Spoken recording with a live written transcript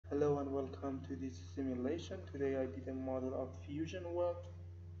Hello and welcome to this simulation. Today I did a model of fusion weld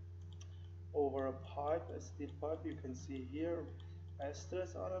over a pipe, a steel pipe. You can see here a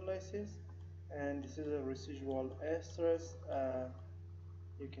stress analysis, and this is a residual stress.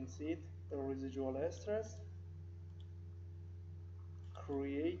 You can see it, the residual stress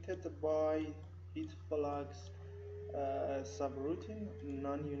created by heat flux subroutine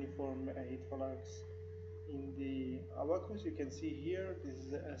non-uniform heat flux. In the Abaqus, you can see here this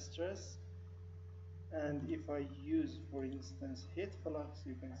is a stress. And if I use, for instance, heat flux,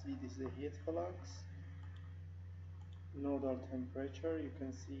 you can see this is a heat flux. Nodal temperature, you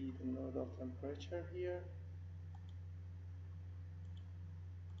can see the nodal temperature here.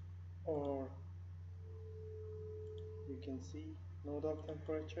 Or you can see nodal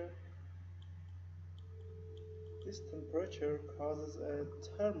temperature. This temperature causes a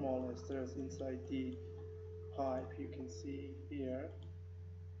thermal stress inside the pipe. You can see here.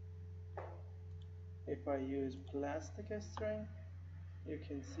 If I use plastic strain, you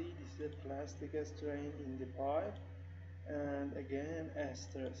can see this is a plastic strain in the pipe. And again,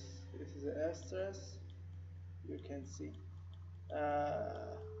 stress. This is a stress. You can see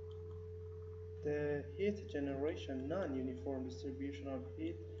the heat generation non-uniform distribution of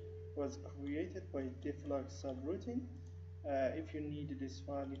heat was created by DFLUX subroutine. If you need this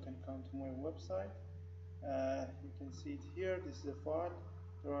file, you can come to my website. You can see it here. This is a file.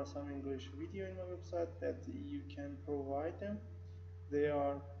 There are some English video in my website that you can provide them. They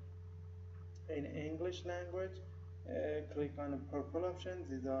are in English language. Click on the purple option.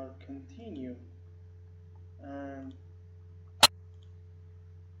 These are continue, and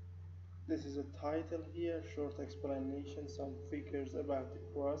this is a title here, short explanation, some figures about the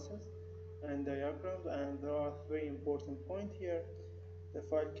process and diagrams, and there are three important points here. The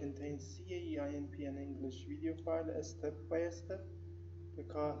file contains CAE, INP, and English video file step by step. The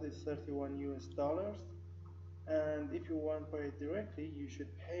cost is $31 US, and if you want to buy it directly, you should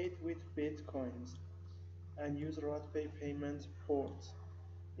pay it with Bitcoins and use ROTPay payment ports.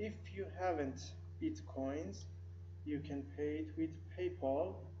 If you haven't Bitcoins, you can pay it with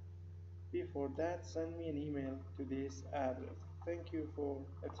PayPal. Before that, send me an email to this address. Thank you for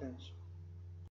attention.